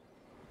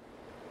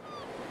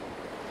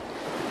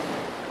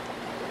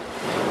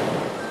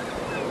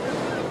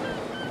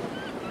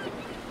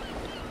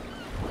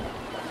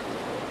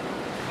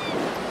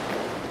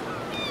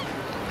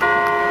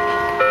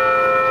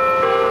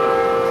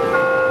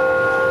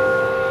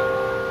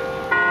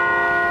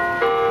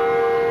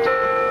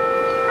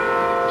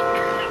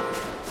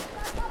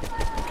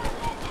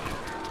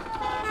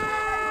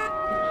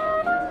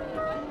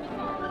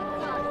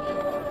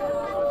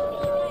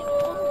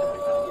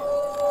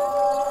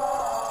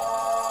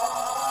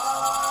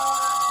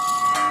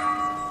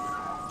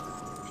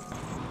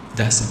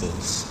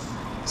Decibels.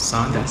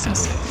 Sound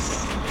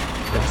decibels.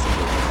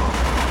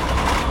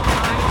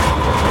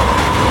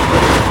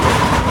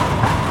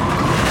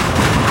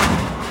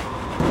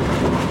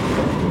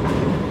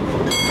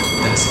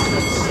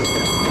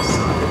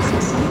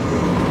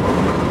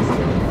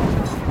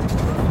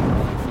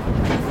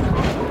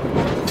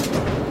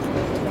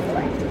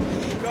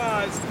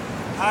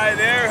 Hi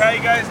there, how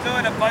you guys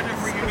doing? A budget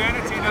for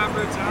humanity, not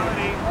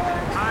brutality.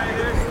 Hi,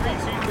 there's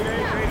Species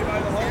Today, created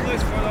by the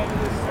homeless for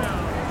over this town.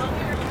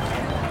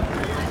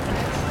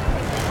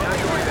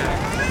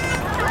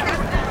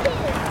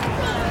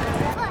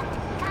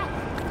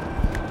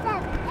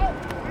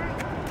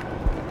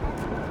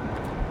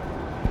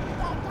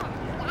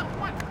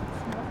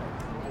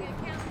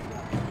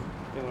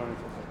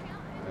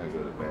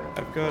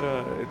 I've got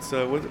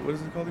what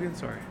is it called again?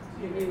 Sorry.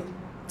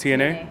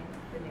 TNA?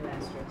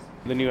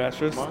 The new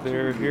Astros.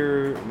 They're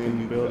here in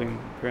the building.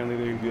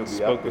 Apparently they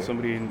spoke with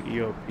somebody in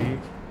EOP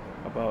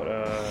about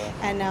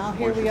and now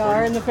here we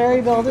are in the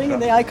Ferry Building, in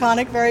the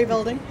iconic Ferry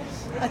Building.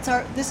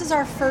 This is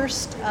our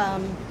first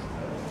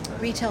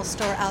retail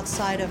store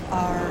outside of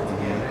our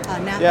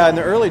Napa. Yeah, in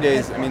the early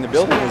days, I mean, the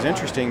building was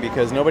interesting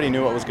because nobody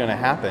knew what was going to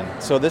happen.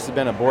 So this has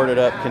been a boarded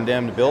up,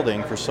 condemned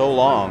building for so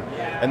long.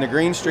 And the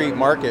Green Street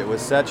Market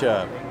was such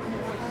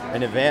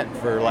an event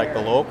for like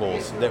the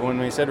locals that when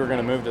we said we're going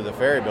to move to the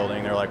Ferry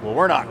Building, they're like, well,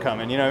 we're not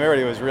coming. You know,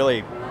 everybody was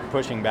really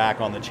pushing back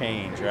on the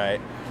change,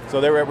 right? So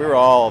we were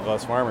all of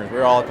us farmers, we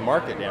were all at the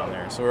market down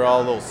there, so we were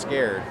all a little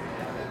scared.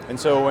 And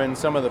so when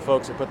some of the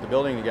folks that put the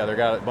building together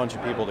got a bunch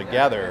of people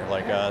together,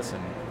 like us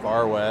and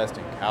Far West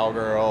and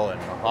Cowgirl and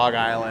Hog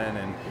Island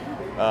and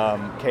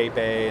Cape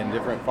A and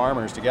different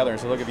farmers together and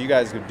said, look, if you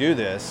guys could do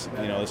this,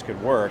 you know, this could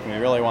work. And we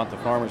really want the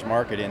farmers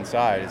market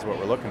inside is what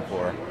we're looking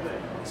for.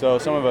 So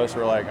some of us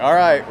were like, all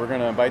right, we're going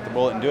to bite the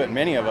bullet and do it. And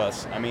many of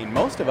us, I mean,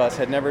 most of us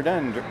had never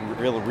done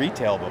real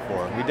retail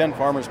before. We'd done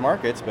farmers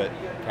markets, but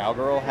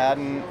Cowgirl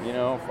hadn't, you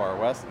know, Far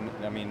West,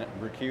 I mean,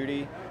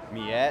 Ricciuti,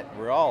 Miette,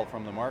 we're all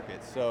from the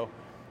markets. So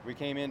we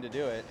came in to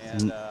do it,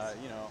 and,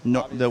 you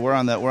know. We're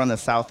on the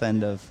south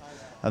end of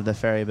the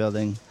Ferry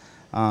Building.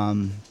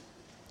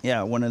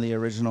 Yeah, one of the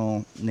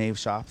original Nave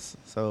shops.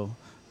 So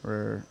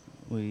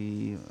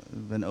we've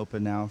been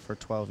open now for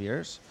 12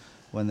 years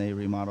when they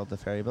remodeled the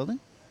Ferry Building.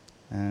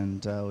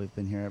 And we've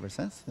been here ever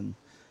since. And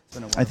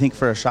I think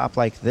for a shop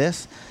like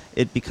this,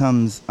 it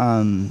becomes,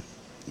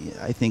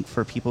 I think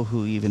for people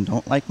who even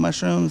don't like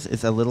mushrooms,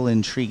 it's a little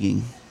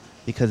intriguing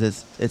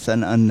because it's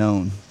an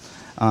unknown.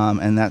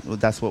 And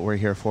that's what we're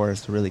here for,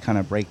 is to really kind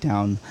of break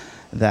down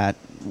that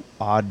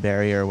odd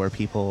barrier where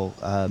people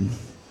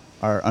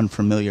are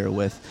unfamiliar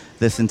with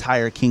this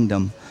entire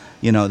kingdom,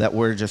 you know, that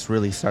we're just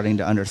really starting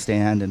to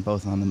understand, and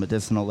both on the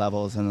medicinal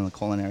levels and on the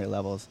culinary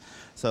levels.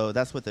 So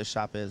that's what this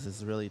shop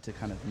is really to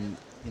kind of,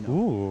 you know.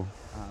 Ooh.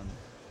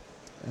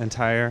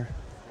 Entire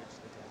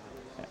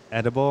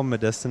edible,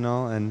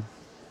 medicinal, and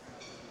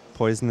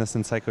poisonous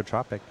and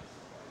psychotropic.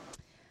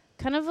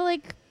 Kind of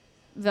like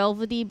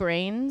velvety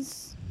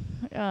brains.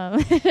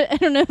 I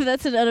don't know if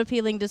that's an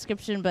unappealing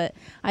description, but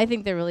I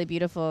think they're really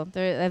beautiful.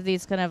 They have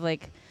these kind of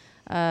like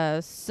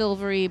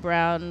silvery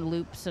brown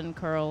loops and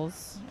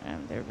curls,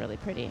 and they're really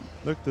pretty.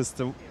 Look, I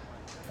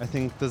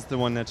think this is the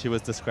one that she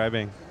was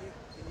describing.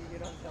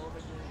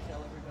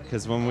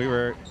 Because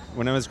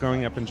when I was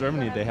growing up in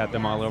Germany, they had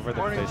them all over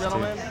the place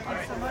too.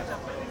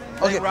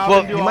 Okay,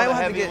 well, you might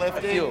have to get a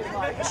few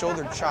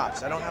shoulder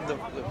chops. I don't have the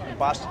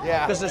Boston.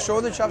 Yeah. Because the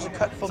shoulder chops are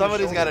cut from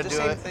Somebody's got to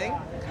do it. Thing.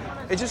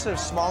 It's just a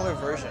smaller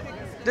version.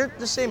 They're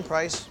the same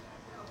price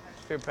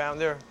per pound.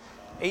 They're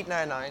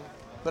 $8.99,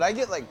 but I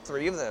get like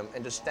 3 of them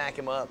and just stack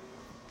them up.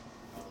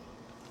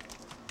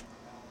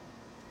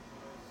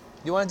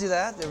 You want to do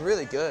that? They're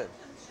really good.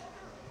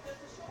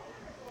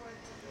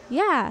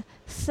 Yeah,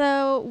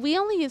 so we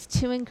only use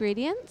 2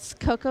 ingredients,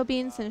 cocoa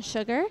beans and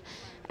sugar.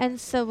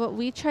 And so what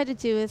we try to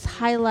do is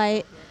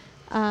highlight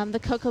the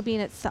cocoa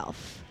bean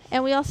itself.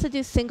 And we also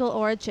do single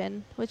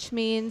origin, which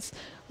means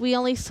we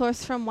only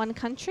source from one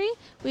country.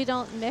 We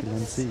don't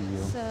mix.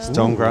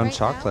 Stone ground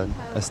chocolate,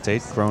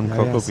 estate grown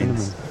cocoa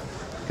beans,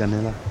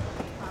 canela,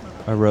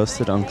 are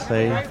roasted on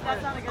clay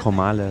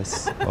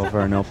comales over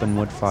an open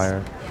wood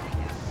fire.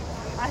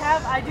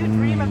 I do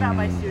dream about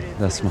my students.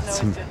 That smells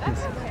amazing.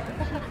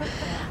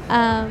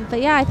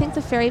 But yeah, I think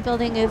the Ferry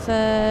Building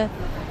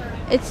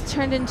it's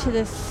turned into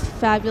this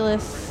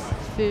fabulous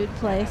food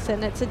place,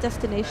 and it's a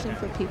destination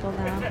for people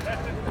now.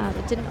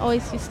 It didn't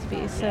always used to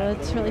be, so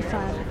it's really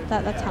fun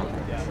that that's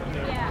happened.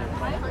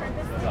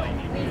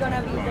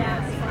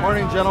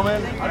 Morning,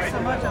 gentlemen.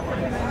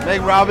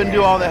 Make Robin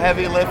do all the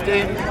heavy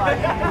lifting.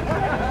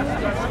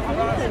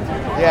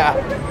 Yeah.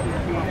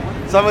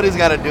 Somebody's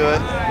got to do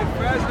it.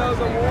 Fresno's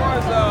a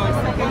war zone.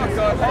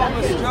 Because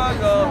homeless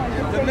struggle,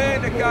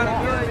 demand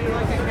accountability.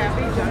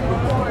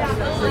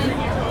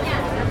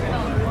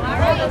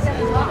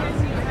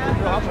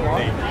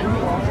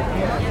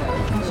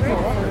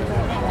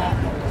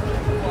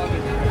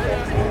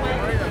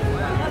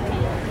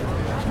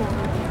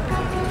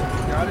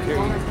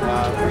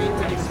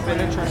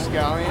 Spinach or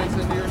scallions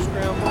into your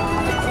scramble.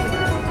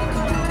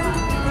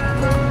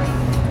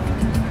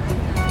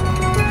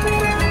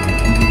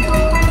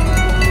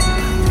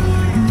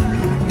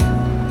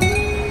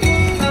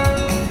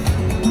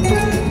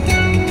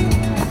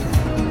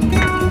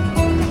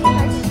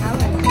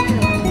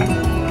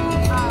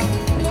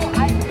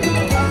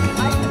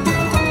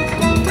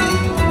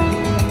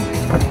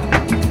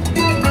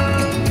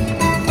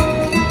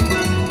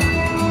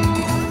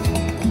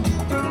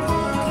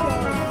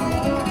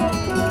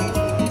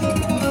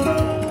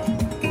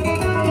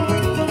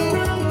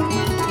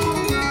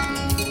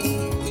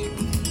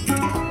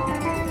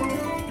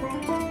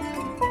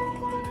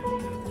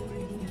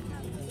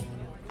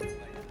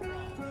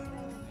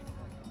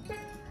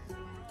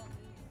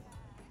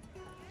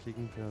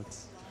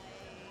 Fliegenpilz.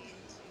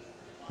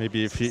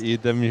 Maybe if you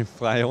eat them, you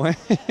fly away.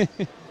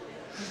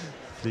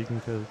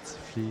 Fliegenpilz,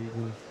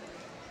 fliegen.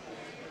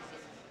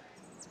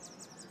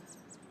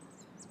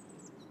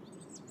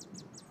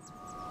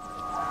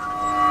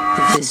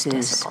 This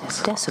is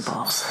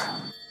Decibels.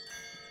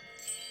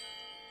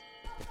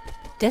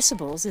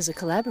 Decibels is a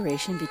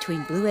collaboration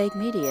between Blue Egg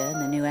Media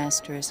and the New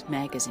Asterisk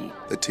magazine.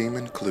 The team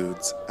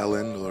includes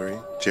Ellen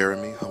Lurie,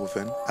 Jeremy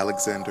Hoven,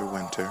 Alexander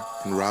Winter,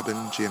 and Robin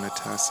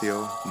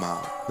Giannatasio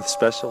Mao. With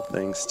special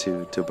thanks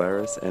to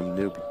Tobias M.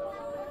 Newby.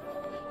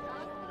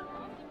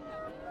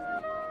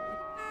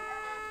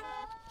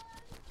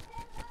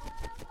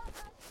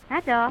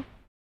 Hej då.